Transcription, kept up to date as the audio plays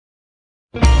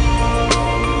Hey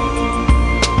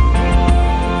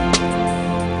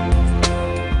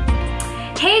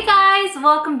guys,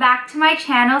 welcome back to my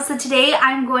channel. So today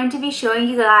I'm going to be showing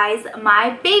you guys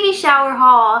my baby shower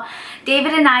haul.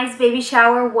 David and I's baby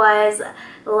shower was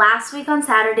last week on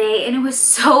Saturday and it was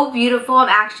so beautiful. I'm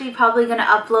actually probably going to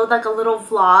upload like a little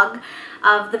vlog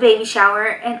of the baby shower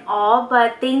and all,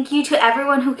 but thank you to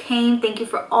everyone who came. Thank you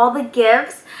for all the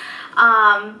gifts.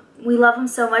 We love them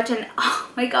so much, and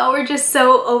oh my god, we're just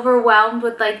so overwhelmed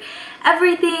with like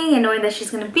everything and knowing that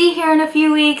she's gonna be here in a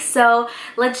few weeks. So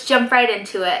let's jump right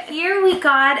into it. Here we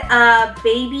got a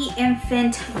baby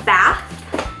infant bath.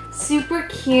 Super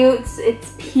cute.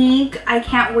 It's pink. I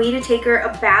can't wait to take her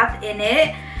a bath in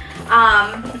it.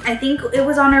 I think it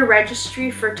was on a registry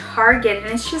for Target,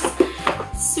 and it's just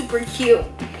super cute.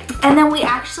 And then we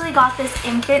actually got this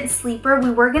infant sleeper. We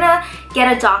were gonna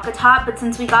get a Doca Tot, but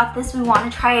since we got this, we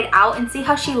want to try it out and see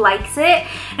how she likes it.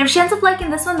 And if she ends up liking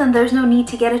this one, then there's no need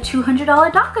to get a $200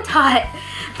 Doca Tot.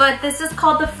 But this is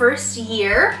called the First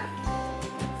Year,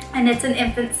 and it's an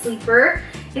infant sleeper.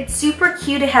 It's super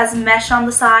cute. It has mesh on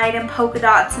the side and polka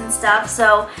dots and stuff,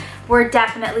 so we're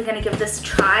definitely gonna give this a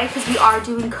try because we are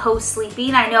doing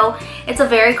co-sleeping. I know it's a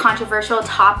very controversial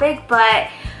topic, but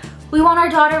we want our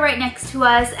daughter right next to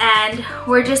us, and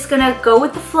we're just gonna go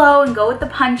with the flow and go with the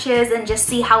punches and just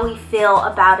see how we feel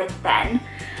about it then.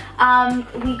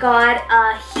 We got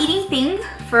a heating thing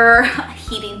for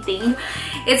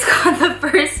It's called the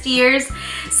First Year's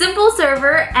Simple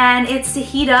Server, and it's to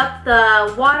heat up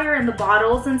the water and the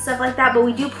bottles and stuff like that, but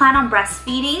we do plan on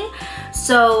breastfeeding.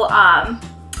 So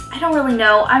I don't really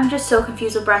know. I'm just so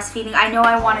confused with breastfeeding. I know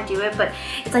I want to do it, but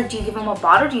it's like, do you give them a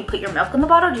bottle? Do you put your milk in the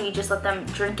bottle? Do you just let them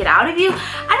drink it out of you?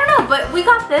 I don't know, but we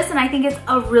got this, and I think it's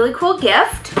a really cool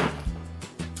gift.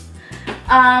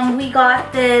 We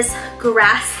got this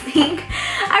grass thing.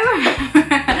 I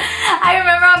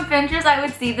remember on Pinterest I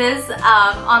would see this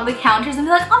on the counters and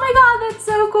be like, oh my god, that's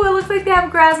so cool. It looks like they have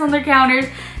grass on their counters.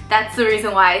 That's the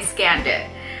reason why I scanned it.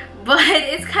 But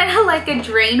it's kind of like a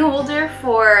drain holder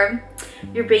for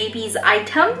your baby's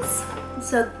items,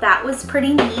 so that was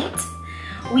pretty neat.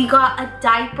 We got a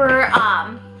diaper,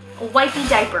 wipey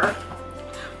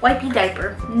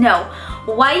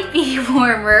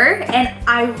warmer, and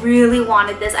I really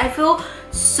wanted this. I feel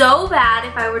so bad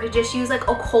if I were to just use like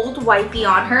a cold wipey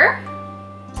on her.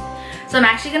 So I'm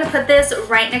actually gonna put this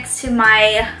right next to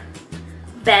my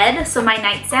bed, so my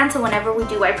nightstand, so whenever we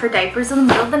do wipe her diapers in the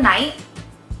middle of the night.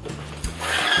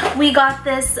 We got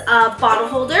this bottle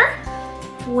holder,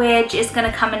 which is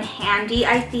gonna come in handy,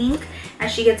 I think,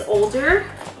 as she gets older.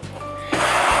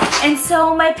 And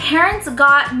so my parents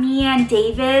got me and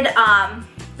David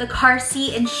the car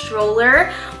seat and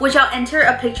stroller, which I'll enter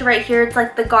a picture right here. It's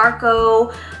like the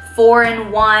Garco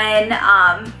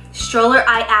 4-in-1 stroller.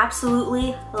 I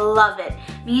absolutely love it.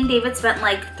 Me and David spent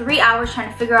like 3 hours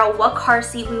trying to figure out what car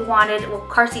seat we wanted, what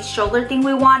car seat stroller thing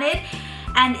we wanted.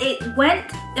 And it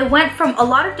went from a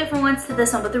lot of different ones to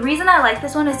this one, but the reason I like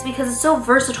this one is because it's so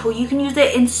versatile. You can use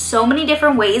it in so many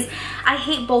different ways. I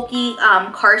hate bulky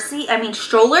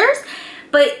strollers,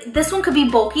 but this one could be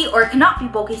bulky or it cannot be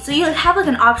bulky. So you have like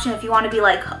an option if you want to be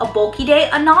like a bulky day,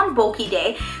 a non-bulky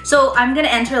day. So I'm gonna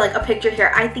enter like a picture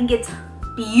here. I think it's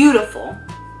beautiful.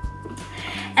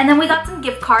 And then we got some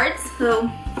gift cards.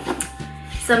 So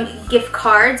some gift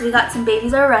cards. We got some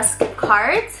Babies R Us gift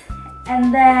cards.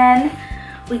 And then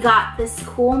we got this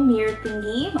cool mirror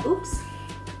thingy. Oops.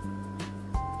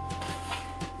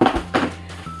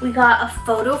 We got a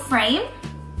photo frame.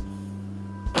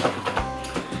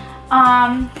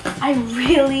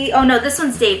 Oh no, this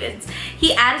one's David's.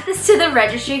 He added this to the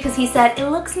registry because he said it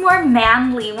looks more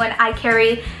manly when I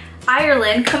carry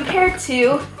Ireland compared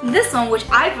to this one, which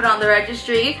I put on the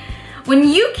registry. When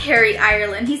you carry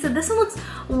Ireland, he said this one looks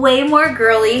way more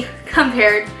girly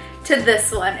compared to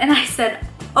this one. And I said,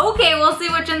 okay, we'll see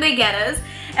which one they get us.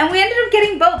 And we ended up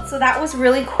getting both, so that was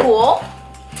really cool.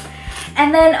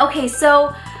 And then, okay,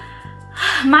 so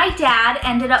my dad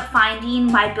ended up finding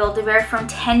my Build-A-Bear from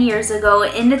 10 years ago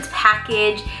in its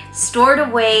package, stored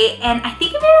away, and I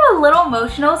think it made him a little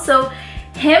emotional, so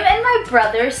him and my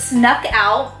brother snuck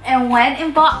out and went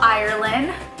and bought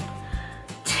Ireland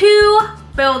 2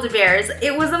 Build-A-Bears.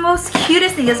 It was the most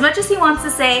cutest thing. As much as he wants to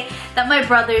say that my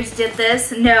brothers did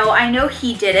this, no, I know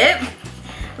he did it.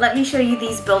 Let me show you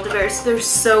these Build-A-Bears. They're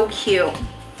so cute.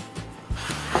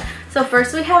 So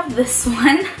first we have this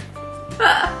one.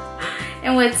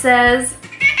 And it says,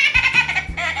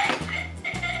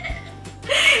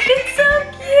 it's so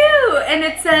cute. And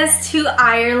it says to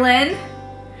Ireland.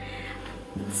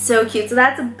 It's so cute. So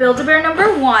that's Build-A-Bear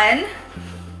number 1.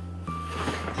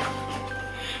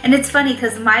 And it's funny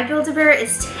because my Build-A-Bear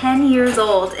is 10 years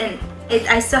old and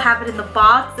I still have it in the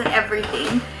box and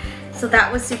everything. So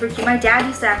that was super cute. My dad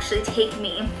used to actually take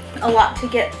me a lot to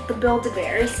get the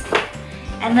Build-A-Bears.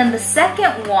 And then the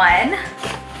second one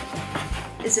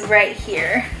is right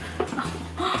here.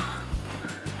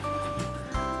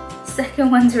 Second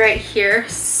one's right here.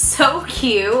 So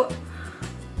cute.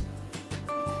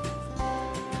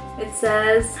 It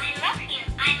says, I love you,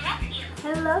 I love you.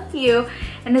 I love you.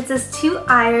 And it says to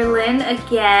Ireland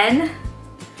again.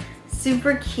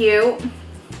 Super cute.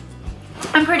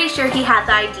 I'm pretty sure he had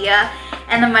the idea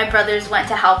and then my brothers went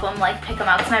to help him like pick them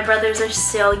out because my brothers are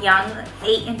still young,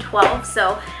 8 and 12,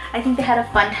 so I think they had a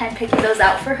fun time picking those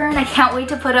out for her and I can't wait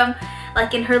to put them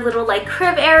like in her little like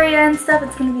crib area and stuff.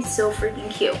 It's gonna be so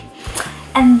freaking cute.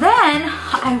 And then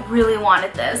I really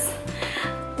wanted this.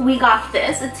 We got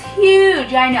this. It's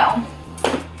huge, I know.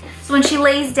 So when she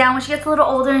lays down, when she gets a little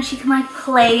older and she can like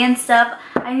play and stuff,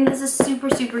 I think this is super,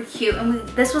 super cute. And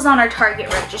this was on our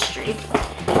Target registry.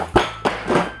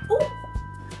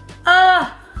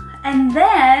 And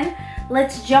then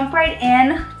let's jump right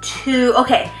in to,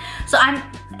 okay, so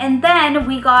and then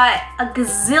we got a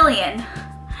gazillion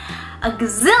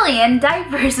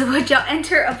diapers, which I'll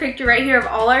enter a picture right here of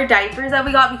all our diapers that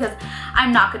we got because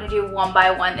I'm not gonna do one by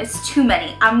one. It's too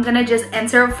many. I'm gonna just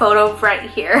enter a photo right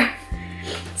here.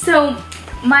 So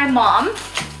my mom,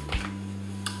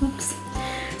 oops.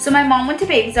 So my mom went to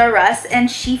Babies R Us and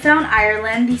she found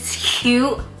Ireland these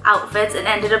cute outfits and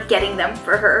ended up getting them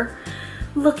for her.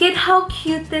 Look at how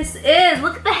cute this is.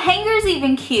 Look at the hangers,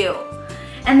 even cute.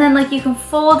 And then like you can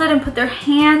fold it and put her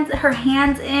hands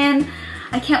in.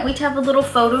 I can't wait to have a little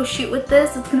photo shoot with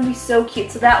this. It's gonna be so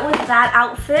cute. So that was that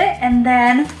outfit. And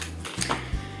then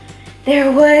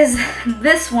there was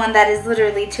this one that is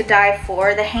literally to die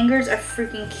for. The hangers are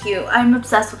freaking cute. I'm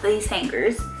obsessed with these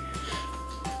hangers.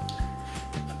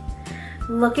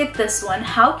 Look at this one.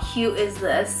 How cute is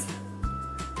this?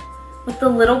 With the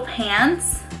little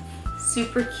pants.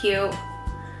 Super cute.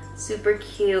 Super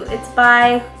cute. It's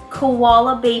by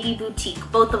Koala Baby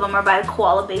Boutique. Both of them are by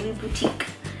Koala Baby Boutique.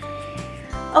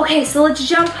 Okay, so let's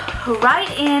jump right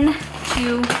in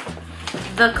to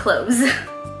the clothes.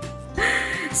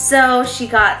 So she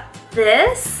got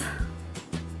this.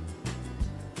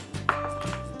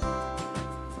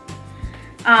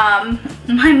 My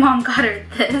mom got her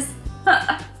this.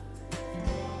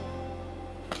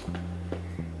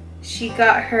 She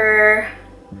got her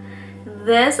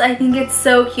this. I think it's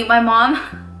so cute. My mom,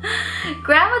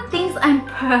 Grandma thinks I'm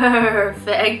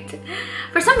perfect.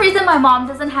 For some reason my mom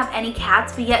doesn't have any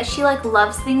cats, but yet she like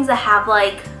loves things that have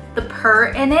like the purr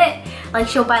in it. Like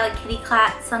she'll buy like kitty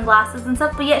cat sunglasses and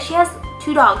stuff, but yet she has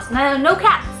 2 dogs, no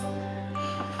cats.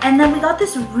 And then we got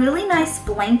this really nice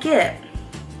blanket.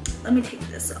 Let me take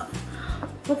this off.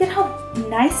 Look at how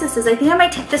nice this is. I think I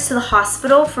might take this to the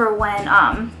hospital for when,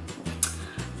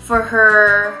 for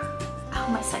her, oh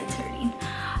my side's hurting.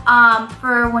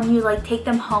 For when you like take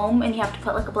them home and you have to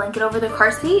put like a blanket over their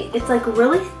car seat. It's like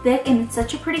really thick and it's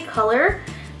such a pretty color.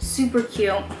 Super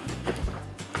cute.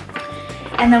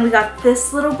 And then we got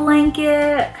this little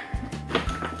blanket.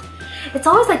 It's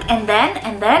always like and then.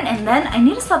 I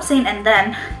need to stop saying and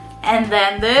then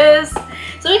this.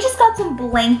 So we just got some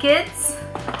blankets.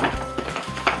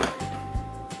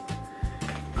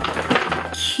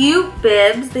 Cute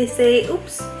bibs. They say,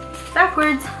 oops,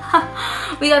 backwards.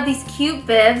 We got these cute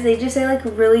bibs. They just say like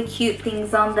really cute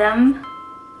things on them.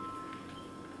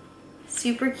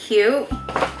 Super cute.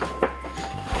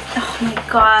 Oh my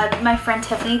god, my friend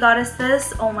Tiffany got us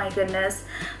this. Oh my goodness.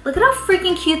 Look at how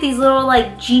freaking cute these little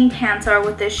like jean pants are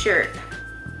with this shirt.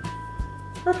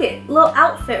 Look at little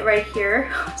outfit right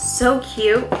here. So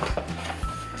cute.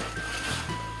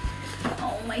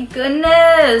 Oh my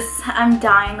goodness. I'm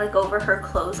dying like over her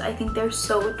clothes. I think they're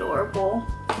so adorable.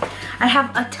 I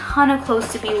have a ton of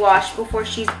clothes to be washed before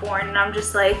she's born and I'm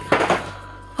just like,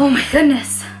 oh my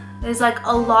goodness. There's like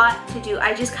a lot to do.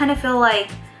 I just kind of feel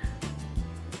like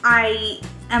I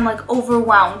am like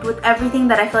overwhelmed with everything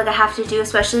that I feel like I have to do,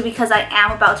 especially because I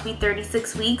am about to be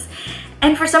 36 weeks.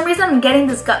 And for some reason, I'm getting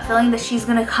this gut feeling that she's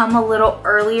gonna come a little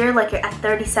earlier, like at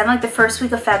 37, like the first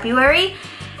week of February.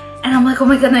 And I'm like, oh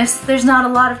my goodness, there's not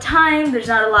a lot of time. I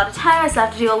still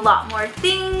have to do a lot more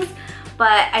things,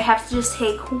 but I have to just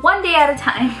take one day at a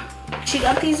time. She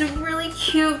got these really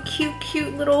cute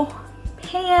little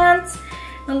pants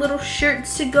and little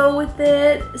shirts to go with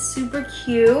it. Super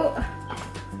cute.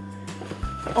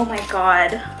 Oh my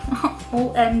god.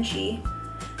 OMG.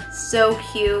 So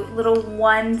cute. Little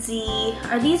onesie.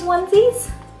 Are these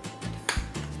onesies?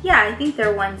 Yeah, I think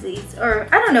they're onesies. Or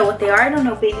I don't know what they are. I don't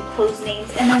know baby clothes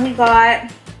names. And then we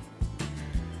got,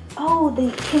 oh, they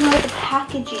came out with the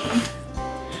packaging.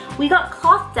 We got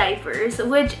cloth diapers,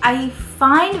 which I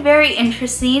find very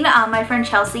interesting. My friend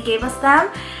Chelsea gave us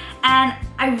them, and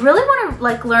I really want to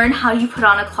like learn how you put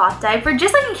on a cloth diaper,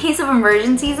 just like in case of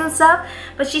emergencies and stuff.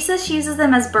 But she says she uses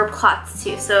them as burp cloths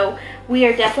too, so we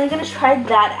are definitely gonna try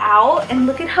that out. And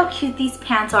look at how cute these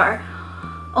pants are.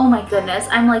 Oh my goodness,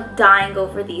 I'm like dying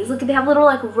over these. Look, they have little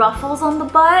like ruffles on the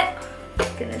butt.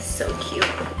 Goodness, so cute.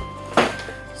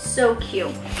 So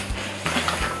cute.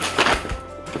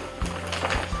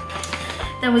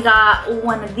 Then we got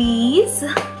one of these.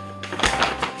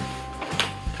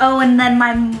 Oh, and then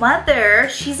my mother,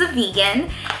 she's a vegan,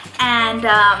 and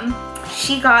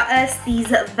she got us these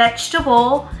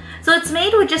vegetable, so it's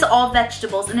made with just all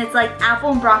vegetables, and it's like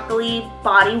apple and broccoli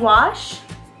body wash.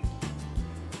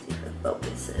 Let's see if it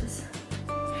focuses.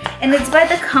 And it's by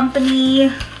the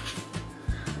company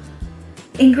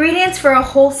Ingredients for a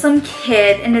Wholesome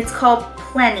Kid, and it's called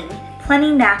Plenty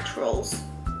Naturals.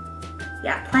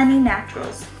 Yeah, Plenty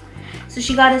Naturals. So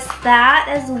she got us that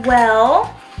as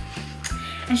well.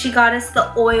 And she got us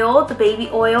the oil, the baby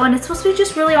oil, and it's supposed to be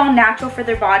just really all natural for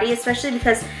their body, especially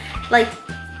because like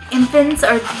infants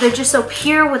they're just so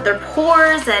pure with their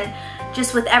pores and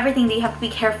just with everything that you have to be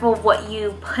careful of what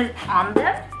you put on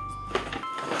them.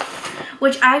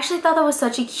 Which I actually thought that was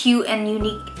such a cute and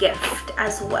unique gift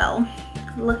as well.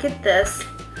 Look at this.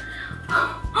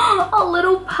 A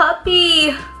little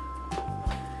puppy.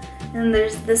 And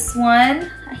there's this one.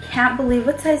 I can't believe,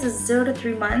 what size is 0 to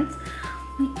 3 months?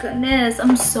 Oh my goodness,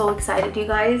 I'm so excited, you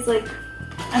guys. Like,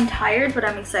 I'm tired, but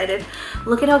I'm excited.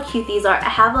 Look at how cute these are. I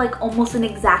have like almost an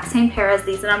exact same pair as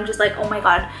these, and I'm just like, oh my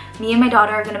god, me and my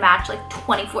daughter are gonna match like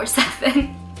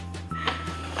 24/7.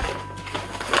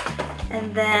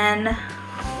 And then,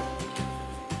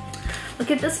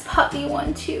 look at this puppy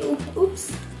one too.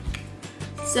 Oops.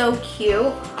 So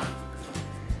cute.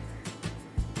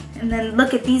 And then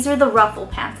look at, these are the ruffle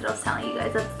pants that I was telling you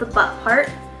guys. That's the butt part.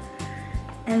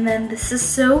 And then this is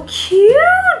so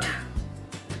cute.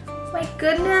 My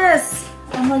goodness.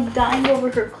 I'm like dying over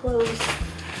her clothes.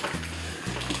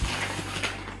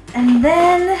 And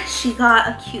then she got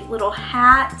a cute little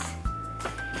hat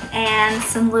and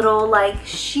some little like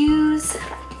shoes.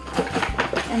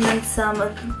 And then some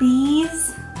of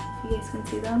these. If you guys can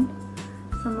see them.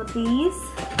 Some of these.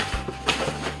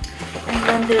 And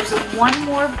then there's one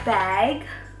more bag,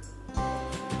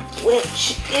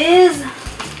 which is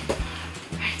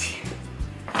right here.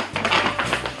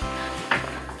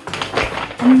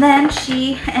 And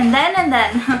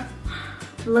then,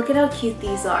 look at how cute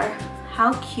these are.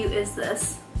 How cute is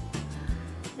this?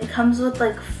 It comes with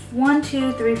like 1,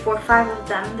 2, 3, 4, 5 of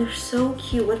them. They're so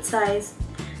cute. What size?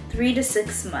 3 to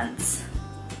 6 months.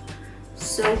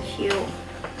 So cute.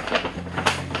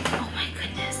 Oh my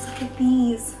goodness, look at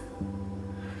these.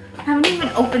 I haven't even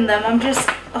opened them. I'm just,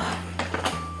 oh.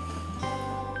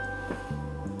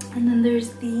 And then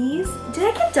there's these. Did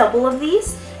I get double of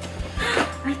these?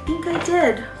 I think I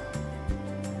did.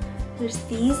 There's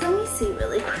these. Let me see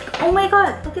really quick. Oh my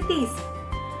god, look at these.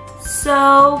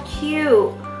 So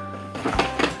cute.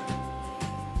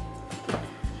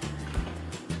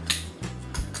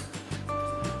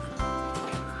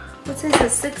 What size is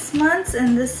this? 6 months,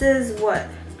 and this is what?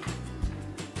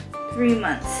 3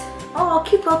 months. Oh, I'll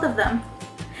keep both of them.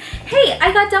 Hey,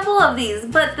 I got double of these,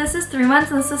 but this is 3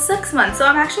 months and this is 6 months. So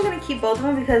I'm actually gonna keep both of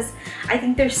them because I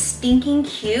think they're stinking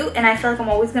cute, and I feel like I'm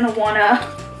always gonna wanna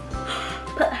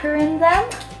put her in them.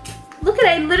 Look at,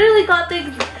 I literally got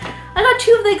I got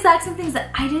 2 of the exact same things that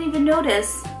I didn't even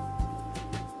notice.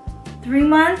 3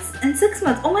 months and 6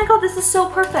 months. Oh my god, this is so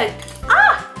perfect.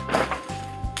 Ah!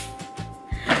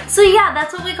 So yeah,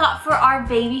 that's what we got for our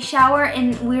baby shower,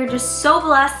 and we're just so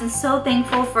blessed and so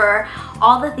thankful for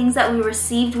all the things that we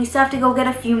received. We still have to go get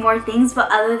a few more things, but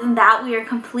other than that, we are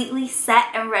completely set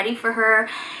and ready for her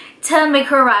to make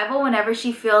her arrival whenever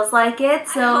she feels like it.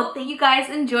 So I hope that you guys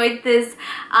enjoyed this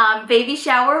baby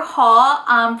shower haul.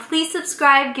 Please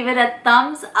subscribe, give it a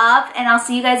thumbs up, and I'll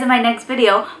see you guys in my next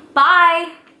video.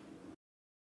 Bye!